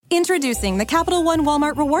Introducing the Capital One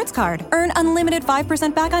Walmart Rewards Card. Earn unlimited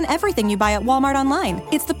 5% back on everything you buy at Walmart online.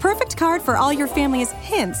 It's the perfect card for all your family's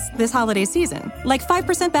hints this holiday season. Like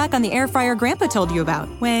 5% back on the air fryer Grandpa told you about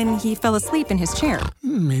when he fell asleep in his chair.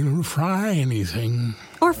 Didn't fry anything.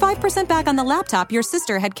 Or 5% back on the laptop your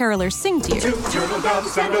sister had carolers sing to you. 2 turtle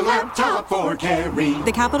doves and a laptop for Carrie.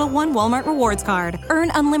 The Capital One Walmart Rewards Card.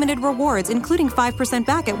 Earn unlimited rewards, including 5%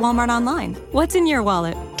 back at Walmart online. What's in your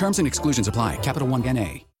wallet? Terms and exclusions apply. Capital One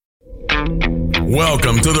N.A.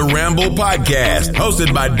 Welcome to the Ramble Podcast,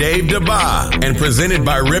 hosted by Dave DeBa and presented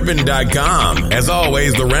by Rippin.com. As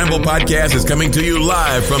always, the Ramble Podcast is coming to you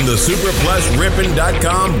live from the Super Plus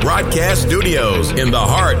Rippin.com broadcast studios in the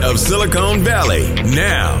heart of Silicon Valley.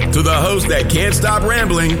 Now, to the host that can't stop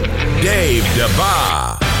rambling, Dave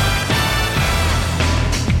DeBa.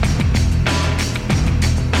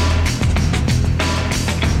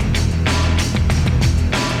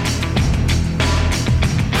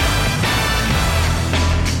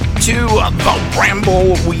 To the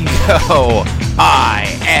Ramble we go. I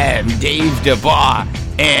am Dave DeBa,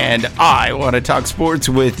 and I want to talk sports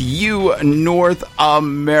with you, North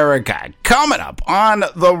America. Coming up on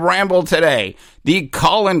the Ramble today, the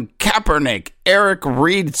Colin Kaepernick, Eric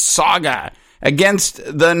Reid saga against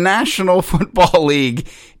the National Football League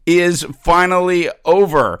is finally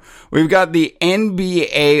over. We've got the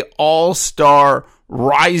NBA All-Star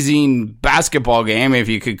rising basketball game, if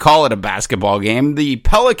you could call it a basketball game. The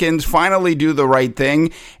Pelicans finally do the right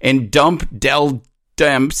thing and dump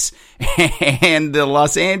Demps, and the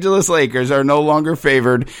Los Angeles Lakers are no longer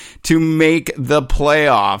favored to make the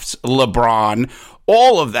playoffs. LeBron,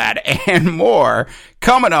 all of that and more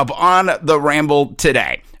coming up on the Ramble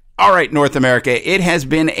today. All right, North America, it has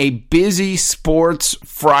been a busy Sports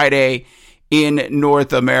Friday in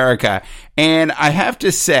North America. And I have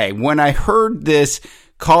to say, when I heard this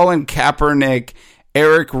Colin Kaepernick,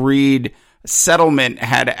 Eric Reid settlement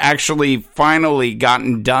had actually finally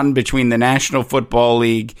gotten done between the National Football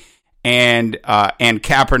League and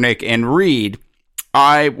Kaepernick and Reid,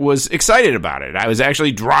 I was excited about it. I was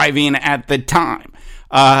actually driving at the time.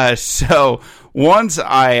 So once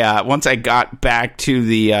I got back to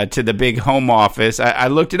the big home office, I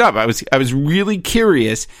looked it up. I was really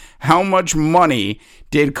curious, how much money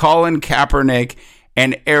did Colin Kaepernick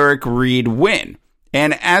and Eric Reid win?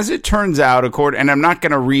 And as it turns out, and I'm not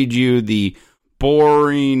going to read you the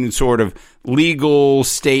boring sort of legal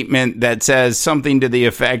statement that says something to the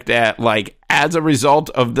effect that, like, as a result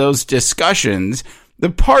of those discussions,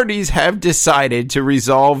 the parties have decided to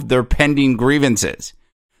resolve their pending grievances.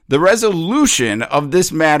 The resolution of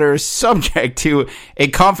this matter is subject to a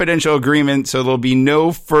confidential agreement, so there'll be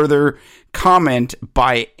no further comment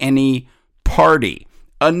by any party.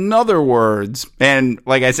 In other words, and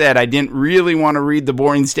like I said, I didn't really want to read the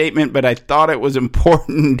boring statement, but I thought it was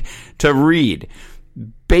important to read.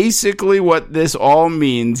 Basically, what this all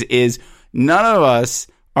means is none of us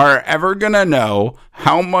are ever going to know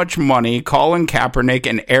how much money Colin Kaepernick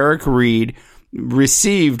and Eric Reid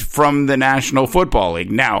received from the National Football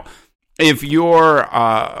League. Now, if you're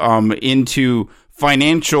into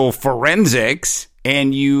financial forensics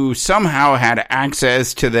and you somehow had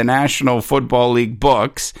access to the National Football League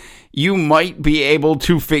books, you might be able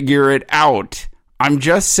to figure it out. I'm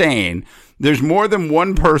just saying, there's more than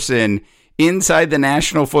one person inside the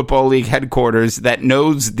National Football League headquarters that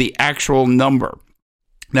knows the actual number.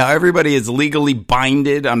 Now, everybody is legally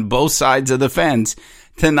binded on both sides of the fence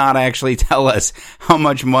to not actually tell us how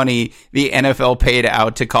much money the NFL paid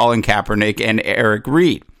out to Colin Kaepernick and Eric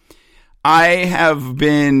Reid. I have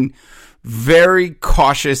been very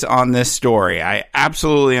cautious on this story. I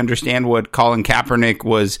absolutely understand what Colin Kaepernick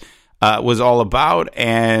was all about,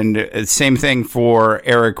 and same thing for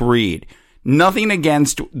Eric Reid. Nothing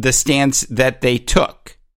against the stance that they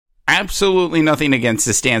took. Absolutely nothing against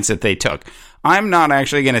the stance that they took. I'm not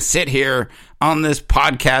actually going to sit here on this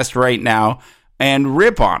podcast right now and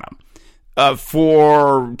rip on them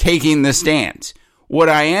for taking the stance. What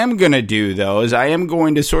I am going to do, though, is I am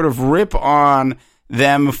going to sort of rip on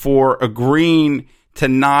them for agreeing to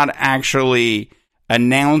not actually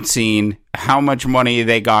announcing how much money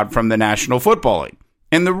they got from the National Football League.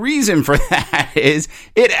 And the reason for that is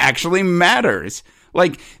it actually matters.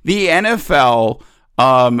 Like, the NFL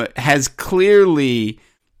has clearly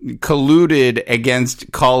colluded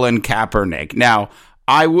against Colin Kaepernick. Now,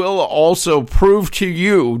 I will also prove to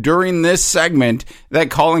you during this segment that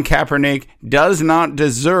Colin Kaepernick does not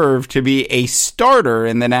deserve to be a starter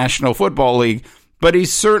in the National Football League, but he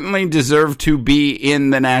certainly deserved to be in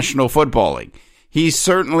the National Football League. He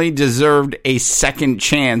certainly deserved a second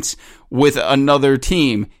chance with another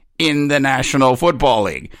team in the National Football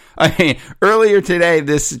League. I mean, earlier today,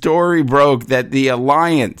 this story broke that the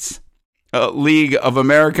Alliance League of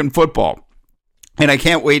American Football, and I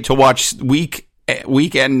can't wait to watch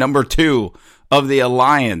weekend number 2 of the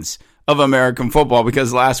Alliance of American Football,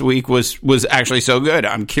 because last week was actually so good.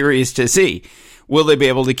 I'm curious to see, will they be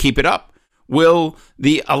able to keep it up? Will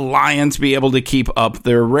the Alliance be able to keep up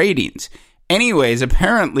their ratings? Anyways,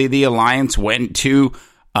 apparently the Alliance went to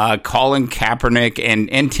Colin Kaepernick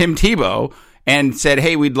and Tim Tebow and said,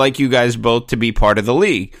 hey, we'd like you guys both to be part of the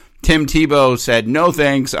league. Tim Tebow said, no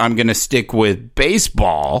thanks, I'm going to stick with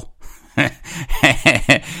baseball. And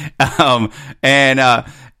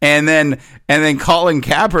then Colin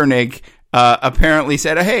Kaepernick apparently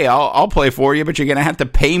said, hey, I'll play for you, but you're going to have to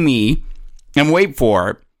pay me, and wait for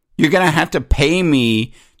it, you're going to have to pay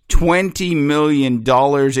me $20 million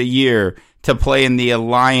a year to play in the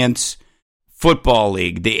Alliance Football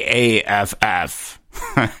League, the AFF.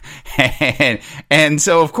 and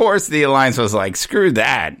so, of course, the Alliance was like, screw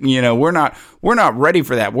that. We're not ready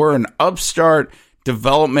for that. We're an upstart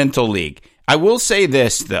developmental league. I will say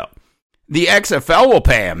this, though. The XFL will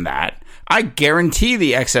pay him that. I guarantee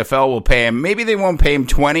the XFL will pay him. Maybe they won't pay him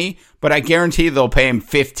 20, but I guarantee they'll pay him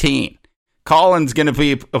 15. Colin's going to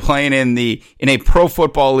be playing in a pro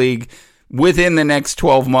football league within the next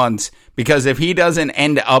 12 months, because if he doesn't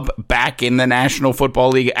end up back in the National Football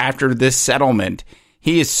League after this settlement,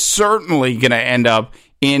 he is certainly going to end up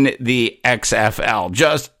in the XFL.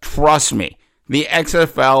 Just trust me. The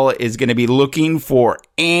XFL is going to be looking for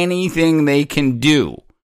anything they can do.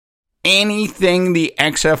 Anything the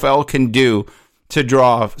XFL can do to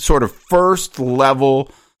draw sort of first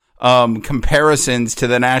level comparisons to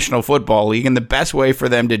the National Football League. And the best way for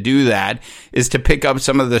them to do that is to pick up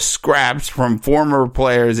some of the scraps from former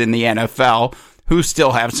players in the NFL who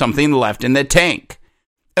still have something left in the tank.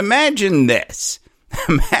 Imagine this.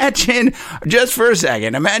 Imagine, just for a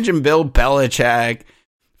second, imagine Bill Belichick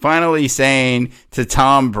finally saying to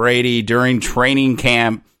Tom Brady during training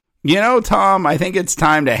camp, Tom, I think it's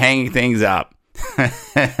time to hang things up.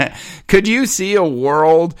 Could you see a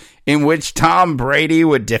world in which Tom Brady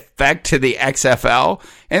would defect to the XFL?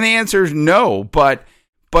 And the answer is no, but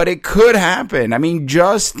it could happen. I mean,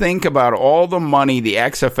 just think about all the money the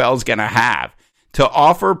XFL is going to have to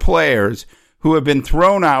offer players who have been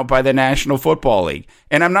thrown out by the National Football League.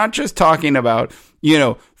 And I'm not just talking about,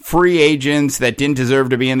 free agents that didn't deserve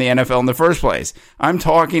to be in the NFL in the first place. I'm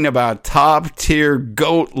talking about top tier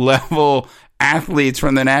GOAT level athletes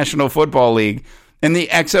from the National Football League. And the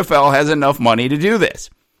XFL has enough money to do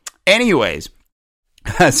this. Anyways,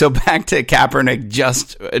 so back to Kaepernick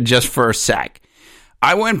just for a sec.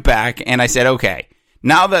 I went back and I said, okay,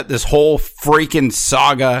 now that this whole freaking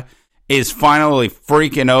saga is finally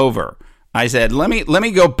freaking over, I said, let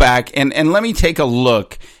me go back and let me take a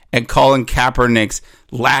look at Colin Kaepernick's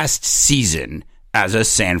last season as a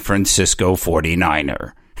San Francisco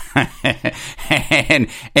 49er.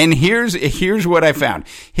 and here's what I found.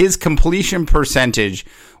 His completion percentage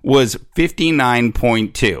was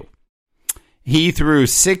 59.2. He threw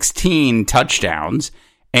 16 touchdowns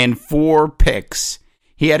and 4 picks.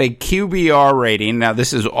 He had a QBR rating, now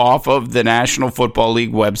this is off of the National Football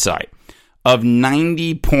League website, of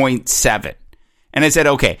 90.7. And I said,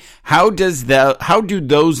 okay, how do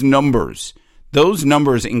those numbers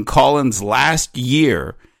in Colin's last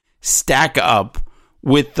year stack up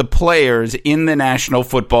with the players in the National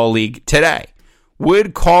Football League today?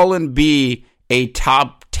 Would Colin be a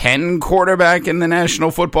top 10 quarterback in the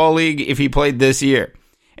National Football League if he played this year?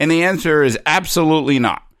 And the answer is absolutely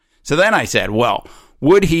not. So then I said, well,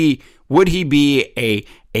 would he be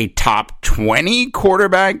a top 20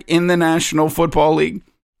 quarterback in the National Football League?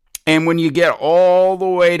 And when you get all the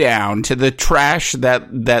way down to the trash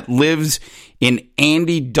that lives in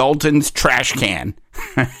Andy Dalton's trash can,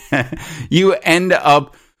 you end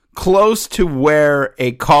up close to where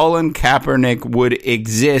a Colin Kaepernick would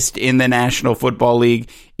exist in the National Football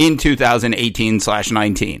League in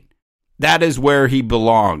 2018/19. That is where he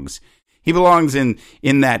belongs. He belongs in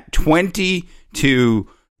that 20 to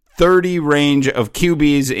 30 range of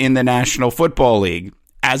QBs in the National Football League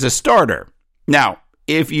as a starter. Now,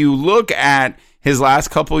 if you look at his last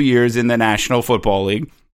couple years in the National Football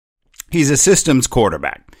League, he's a systems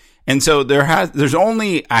quarterback. And so there's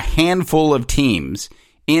only a handful of teams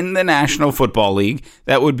in the National Football League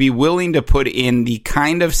that would be willing to put in the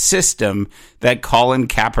kind of system that Colin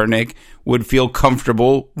Kaepernick would feel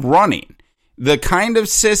comfortable running. The kind of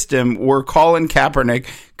system where Colin Kaepernick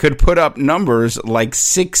could put up numbers like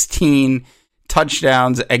 16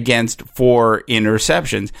 touchdowns against 4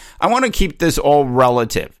 interceptions. I want to keep this all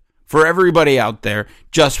relative for everybody out there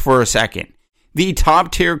just for a second. The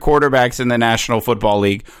top tier quarterbacks in the National Football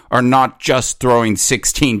League are not just throwing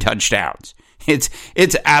 16 touchdowns.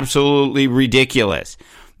 It's absolutely ridiculous.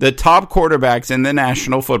 The top quarterbacks in the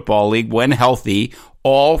National Football League, when healthy,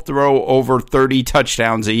 all throw over 30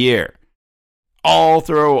 touchdowns a year. All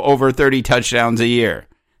throw over 30 touchdowns a year.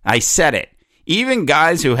 I said it. Even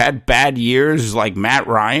guys who had bad years like Matt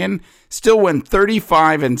Ryan still went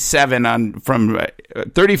 35-7 from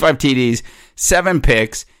 35 TDs, 7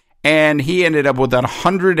 picks, and he ended up with a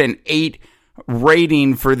 108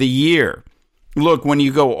 rating for the year. Look, when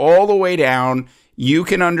you go all the way down, you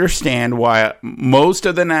can understand why most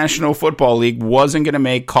of the National Football League wasn't going to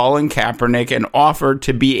make Colin Kaepernick an offer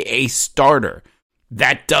to be a starter.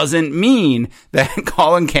 That doesn't mean that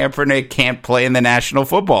Colin Kaepernick can't play in the National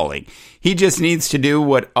Football League. He just needs to do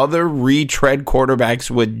what other retread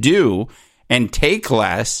quarterbacks would do and take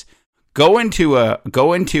less, go into a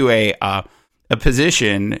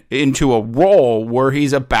position, into a role where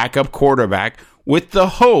he's a backup quarterback with the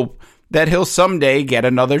hope that he'll someday get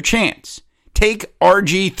another chance. Take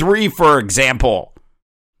RG3, for example.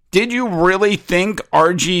 Did you really think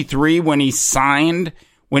RG3, when he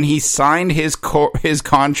signed his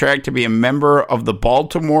contract to be a member of the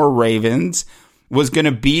Baltimore Ravens, was going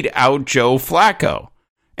to beat out Joe Flacco?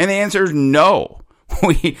 And the answer is no.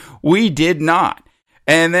 We did not.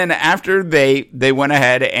 And then after they went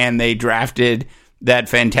ahead and they drafted that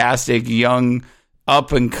fantastic young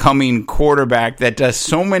up-and-coming quarterback that does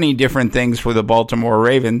so many different things for the Baltimore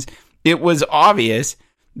Ravens, it was obvious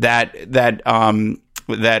that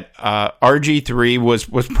RG3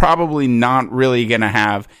 was probably not really going to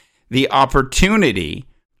have the opportunity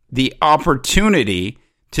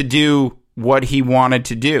to do what he wanted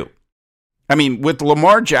to do. I mean, with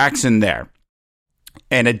Lamar Jackson there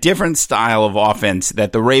and a different style of offense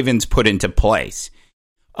that the Ravens put into place,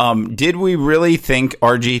 did we really think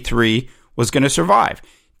RG3 was going to survive?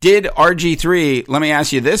 Did RG3, let me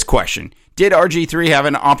ask you this question, did RG3 have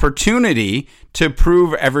an opportunity to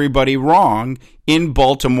prove everybody wrong in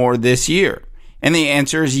Baltimore this year? And the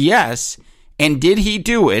answer is yes. And did he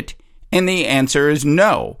do it? And the answer is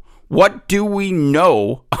no. What do we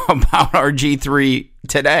know about RG3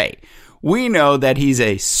 today? We know that he's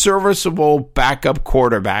a serviceable backup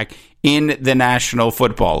quarterback in the National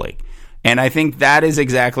Football League. And I think that is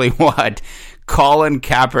exactly what Colin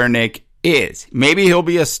Kaepernick is. Maybe he'll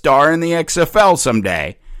be a star in the XFL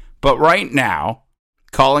someday, but right now,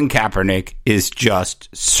 Colin Kaepernick is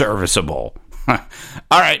just serviceable. All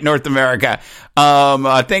right, North America.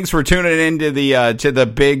 Thanks for tuning in to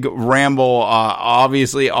the big ramble.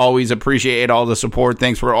 Obviously, always appreciate all the support.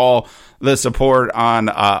 Thanks for all the support on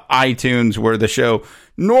iTunes, where the show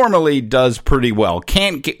normally does pretty well.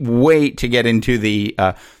 Can't wait to get into the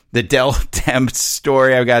Dell Demps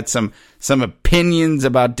story. I've got some opinions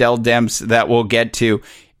about Dell Demps that we'll get to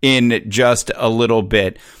in just a little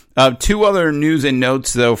bit. Two other news and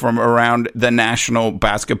notes, though, from around the National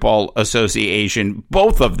Basketball Association.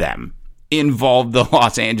 Both of them involved the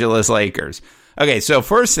Los Angeles Lakers. Okay, so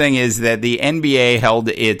first thing is that the NBA held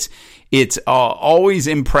its always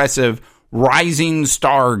impressive Rising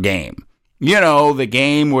Star game. You know, the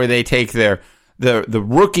game where they take the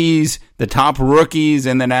rookies, the top rookies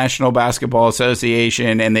in the National Basketball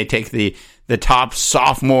Association, and they take the top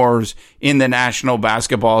sophomores in the National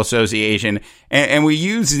Basketball Association. And we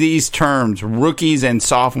use these terms, rookies and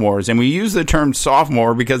sophomores. And we use the term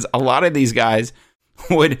sophomore because a lot of these guys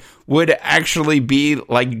would actually be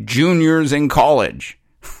like juniors in college.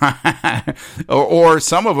 or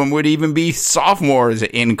some of them would even be sophomores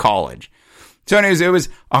in college. So anyways, it was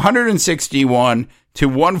 161 to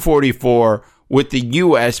 144 with the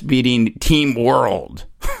U.S. beating Team World.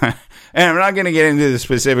 And I'm not going to get into the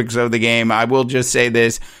specifics of the game. I will just say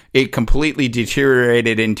this. It completely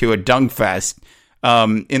deteriorated into a dunk fest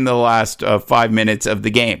in the last 5 minutes of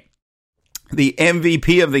the game. The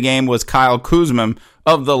MVP of the game was Kyle Kuzma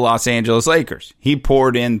of the Los Angeles Lakers. He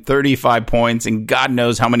poured in 35 points, and God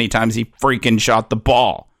knows how many times he freaking shot the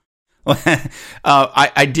ball.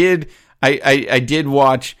 I did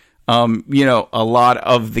watch, a lot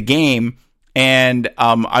of the game, and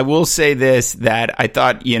I will say this, that I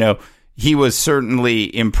thought, he was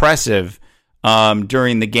certainly impressive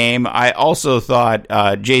during the game. I also thought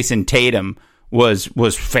Jason Tatum was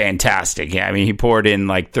fantastic. Yeah, I mean, he poured in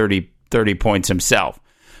like 30 points himself.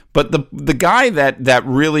 But the guy that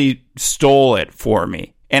really stole it for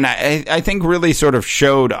me, and I think really sort of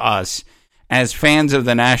showed us as fans of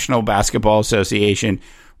the National Basketball Association,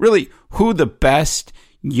 really who the best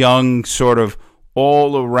young sort of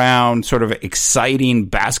all around sort of exciting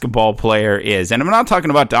basketball player is. And I'm not talking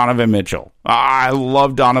about Donovan Mitchell. I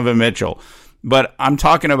love Donovan Mitchell. but I'm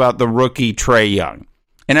talking about the rookie Trae Young.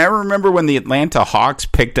 And I remember when the Atlanta Hawks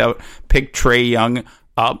picked Trae Young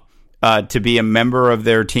up to be a member of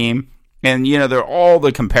their team. And, there are all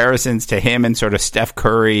the comparisons to him and sort of Steph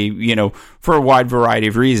Curry, for a wide variety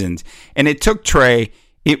of reasons. And it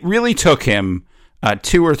really took him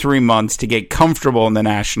 2 or 3 months to get comfortable in the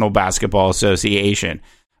National Basketball Association.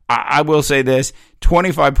 I will say this,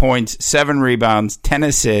 25 points, 7 rebounds, 10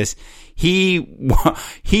 assists.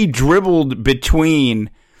 He dribbled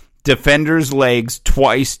between defenders' legs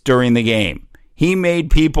twice during the game. He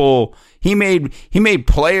made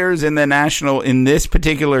players in this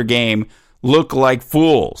particular game look like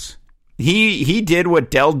fools. He did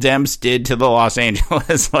what Demps did to the Los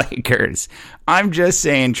Angeles Lakers. I'm just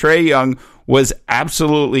saying Trae Young was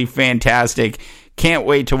absolutely fantastic. Can't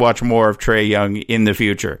wait to watch more of Trae Young in the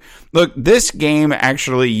future. Look, this game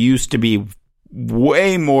actually used to be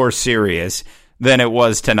way more serious than it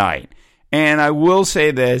was tonight. And I will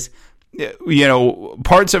say this,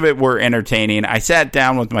 parts of it were entertaining. I sat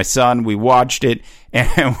down with my son, we watched it,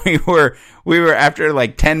 and we were after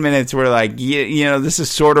like 10 minutes, we're like, this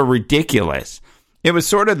is sort of ridiculous. It was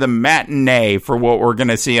sort of the matinee for what we're going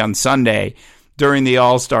to see on Sunday during the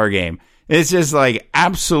All-Star game. It's just like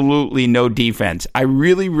absolutely no defense. I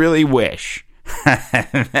really, really wish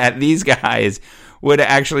that these guys would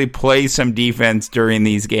actually play some defense during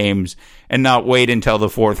these games and not wait until the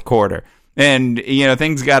fourth quarter. And,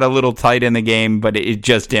 things got a little tight in the game, but it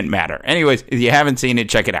just didn't matter. Anyways, if you haven't seen it,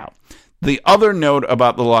 check it out. The other note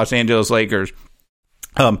about the Los Angeles Lakers,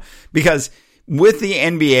 because with the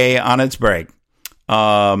NBA on its break,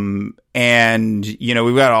 and,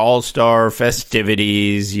 we've got all-star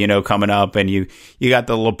festivities, coming up, and you got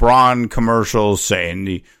the LeBron commercials saying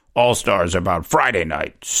the all-stars are about Friday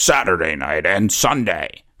night, Saturday night, and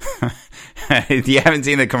Sunday. If you haven't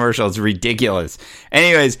seen the commercial, it's ridiculous.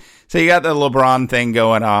 Anyways, so you got the LeBron thing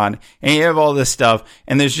going on, and you have all this stuff,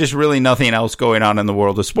 and there's just really nothing else going on in the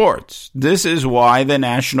world of sports. This is why the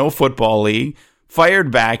National Football League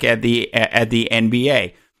fired back at the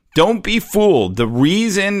NBA. Don't be fooled. The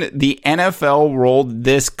reason the NFL rolled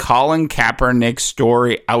this Colin Kaepernick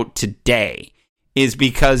story out today is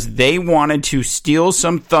because they wanted to steal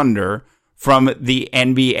some thunder from the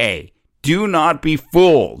NBA. Do not be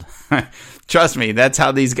fooled. Trust me, that's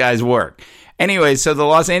how these guys work. Anyway, so the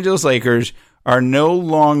Los Angeles Lakers are no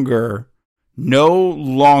longer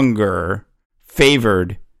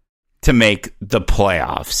favored to make the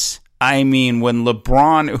playoffs. I mean, when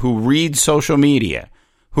LeBron, who reads social media,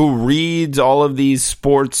 who reads all of these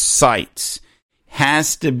sports sites,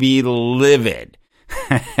 has to be livid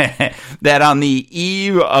that on the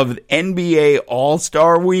eve of NBA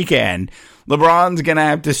All-Star Weekend, LeBron's going to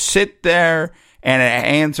have to sit there and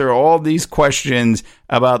answer all these questions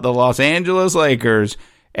about the Los Angeles Lakers,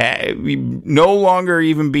 no longer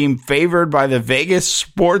even being favored by the Vegas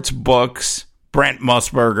sports books, Brent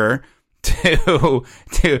Musburger, to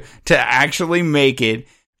actually make it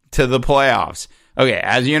to the playoffs. Okay,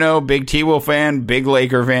 as you know, big T-Will fan, big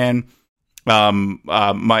Laker fan.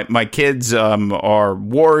 My kids are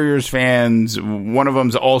Warriors fans. One of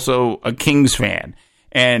them's also a Kings fan.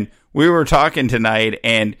 And we were talking tonight,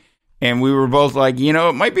 and we were both like,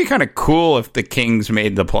 it might be kind of cool if the Kings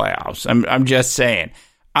made the playoffs. I'm just saying.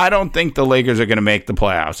 I don't think the Lakers are going to make the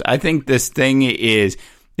playoffs. I think this thing is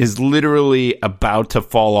literally about to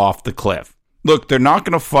fall off the cliff. Look, they're not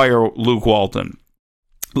going to fire Luke Walton.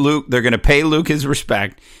 They're going to pay Luke his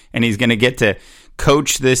respect, and he's going to get to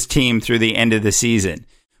coach this team through the end of the season.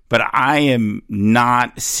 But I am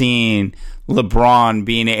not seeing LeBron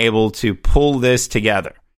being able to pull this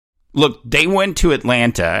together. Look, they went to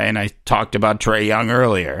Atlanta, and I talked about Trae Young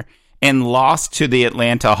earlier, and lost to the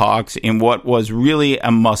Atlanta Hawks in what was really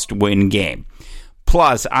a must-win game.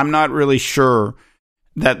 Plus, I'm not really sure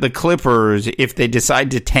that the Clippers, if they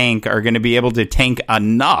decide to tank, are going to be able to tank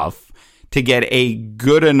enough to get a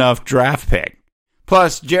good enough draft pick.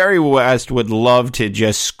 Plus, Jerry West would love to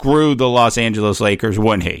just screw the Los Angeles Lakers,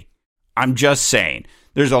 wouldn't he? I'm just saying.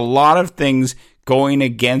 There's a lot of things going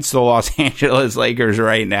against the Los Angeles Lakers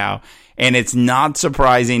right now, and it's not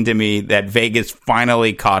surprising to me that Vegas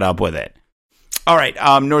finally caught up with it. All right,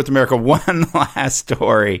 North America, one last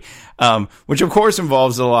story, which of course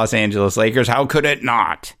involves the Los Angeles Lakers. How could it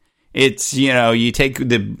not? It's, you take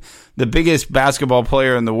the biggest basketball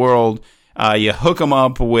player in the world, you hook him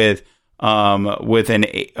up with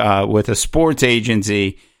a sports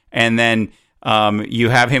agency, and then you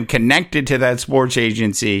have him connected to that sports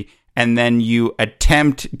agency, and then you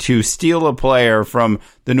attempt to steal a player from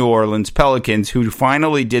the New Orleans Pelicans, who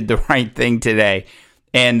finally did the right thing today,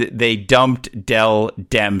 and they dumped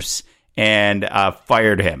Demps and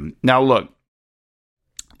fired him. Now, look,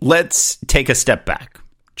 let's take a step back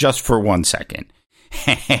just for 1 second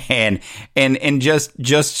and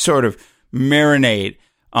just sort of marinate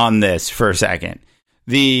on this for a second.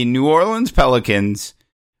 The New Orleans Pelicans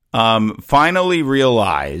finally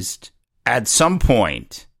realized at some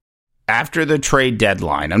point after the trade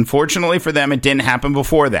deadline, unfortunately for them, it didn't happen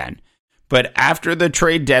before then, but after the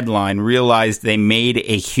trade deadline, realized they made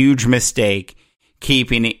a huge mistake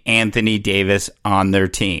keeping Anthony Davis on their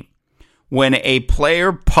team. When a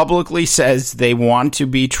player publicly says they want to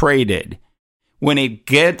be traded, when it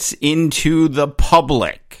gets into the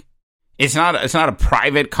public, it's not a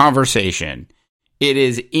private conversation. It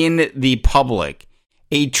is in the public.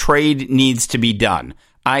 A trade needs to be done.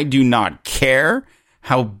 I do not care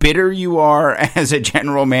how bitter you are as a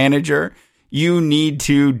general manager. You need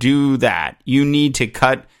to do that. You need to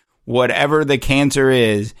cut whatever the cancer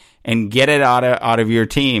is and get it out of your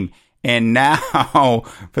team. And now,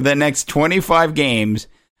 for the next 25 games,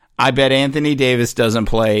 I bet Anthony Davis doesn't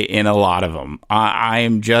play in a lot of them. I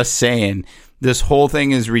am just saying, this whole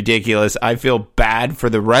thing is ridiculous. I feel bad for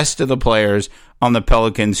the rest of the players on the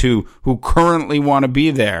Pelicans who currently want to be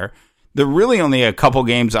there. They're really only a couple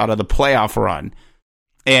games out of the playoff run.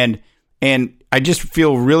 And I just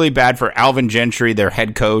feel really bad for Alvin Gentry, their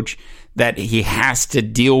head coach, that he has to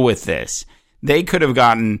deal with this. They could have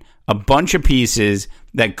gotten a bunch of pieces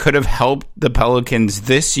that could have helped the Pelicans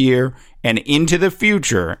this year and into the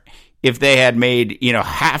future if they had made,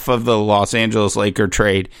 half of the Los Angeles Lakers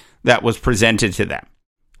trade that was presented to them.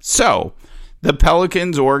 So the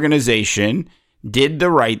Pelicans organization did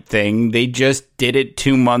the right thing. They just did it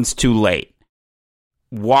 2 months too late.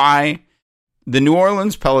 Why? The New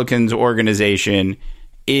Orleans Pelicans organization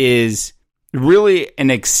is really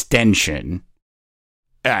an extension,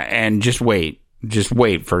 and just wait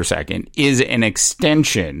for a second, is an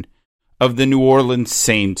extension of the New Orleans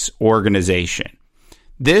Saints organization.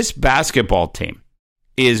 This basketball team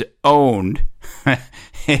is owned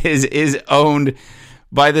is owned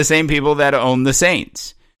by the same people that own the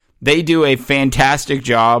Saints. They do a fantastic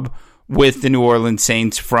job with the New Orleans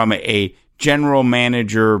Saints from a general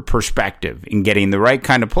manager perspective in getting the right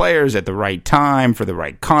kind of players at the right time for the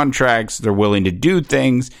right contracts. They're willing to do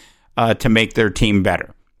things to make their team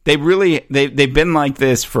better. They've been like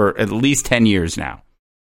this for at least 10 years now.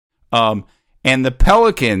 And the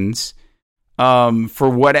Pelicans, for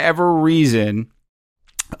whatever reason,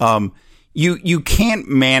 you can't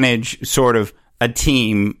manage sort of a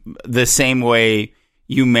team the same way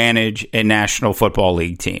you manage a National Football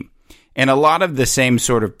League team. And a lot of the same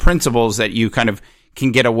sort of principles that you kind of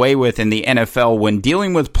can get away with in the NFL when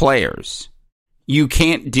dealing with players, you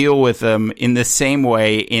can't deal with them in the same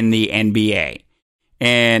way in the NBA.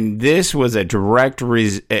 And this was a direct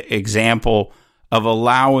example of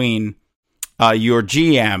allowing your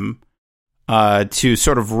GM to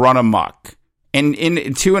sort of run amok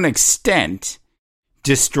and to an extent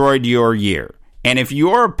destroyed your year. And if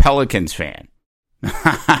you're a Pelicans fan,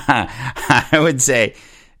 I would say,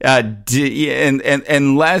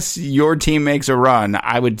 unless your team makes a run,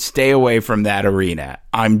 I would stay away from that arena.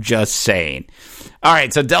 I'm just saying. All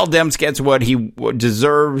right, so Demps gets what he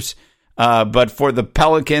deserves, but for the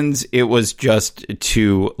Pelicans, it was just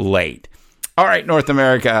too late. All right, North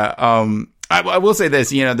America. I will say this.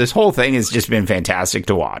 This whole thing has just been fantastic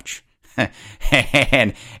to watch,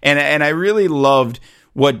 and I really loved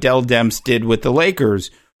what Demps did with the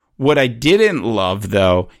Lakers. What I didn't love,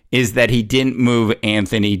 though, is that he didn't move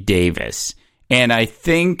Anthony Davis. And I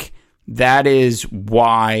think that is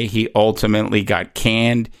why he ultimately got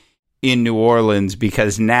canned in New Orleans,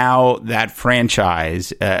 because now that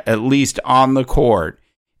franchise, at least on the court,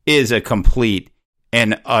 is a complete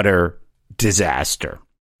and utter disaster.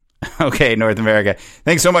 Okay, North America.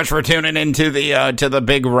 Thanks so much for tuning into the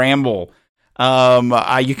Big Ramble.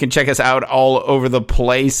 You can check us out all over the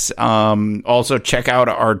place. Also check out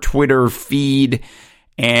our Twitter feed,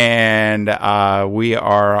 and we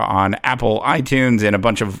are on Apple, iTunes, and a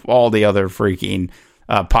bunch of all the other freaking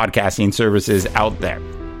podcasting services out there.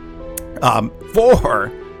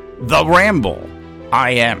 For The Ramble,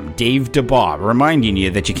 I am Dave DeBaugh, reminding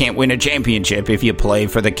you that you can't win a championship if you play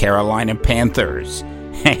for the Carolina Panthers.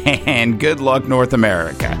 And good luck, North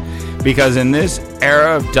America. Because in this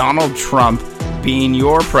era of Donald Trump being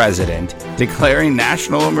your president, declaring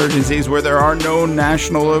national emergencies where there are no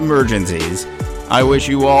national emergencies, I wish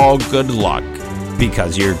you all good luck,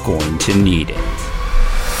 because you're going to need it.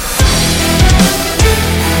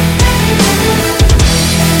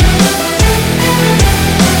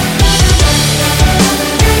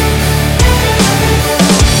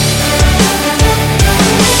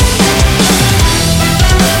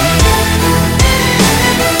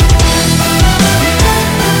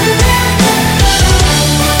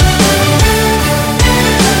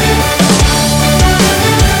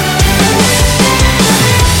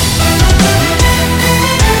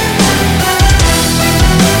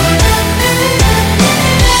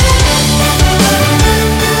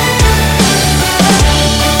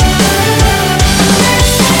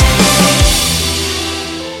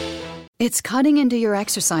 It's cutting into your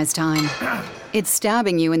exercise time. It's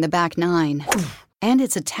stabbing you in the back nine. And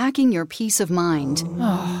it's attacking your peace of mind.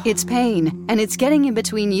 It's pain, and it's getting in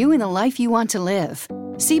between you and the life you want to live.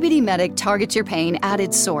 CBD Medic targets your pain at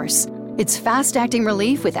its source. It's fast-acting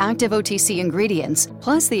relief with active OTC ingredients,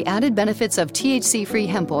 plus the added benefits of THC-free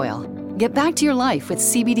hemp oil. Get back to your life with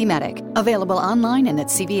CBD Medic, available online and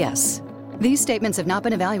at CVS. These statements have not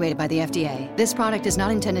been evaluated by the FDA. This product is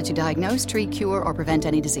not intended to diagnose, treat, cure, or prevent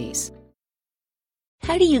any disease.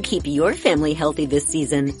 How do you keep your family healthy this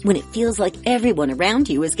season when it feels like everyone around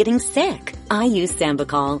you is getting sick? I use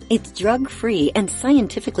Sambicol. It's drug-free and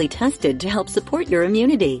scientifically tested to help support your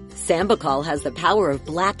immunity. Sambicol has the power of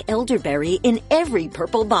black elderberry in every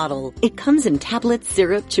purple bottle. It comes in tablets,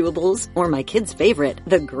 syrup, chewables, or my kids' favorite,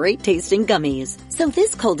 the great-tasting gummies. So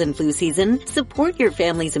this cold and flu season, support your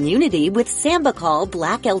family's immunity with Sambicol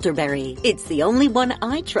Black Elderberry. It's the only one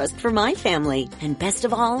I trust for my family. And best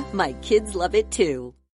of all, my kids love it too.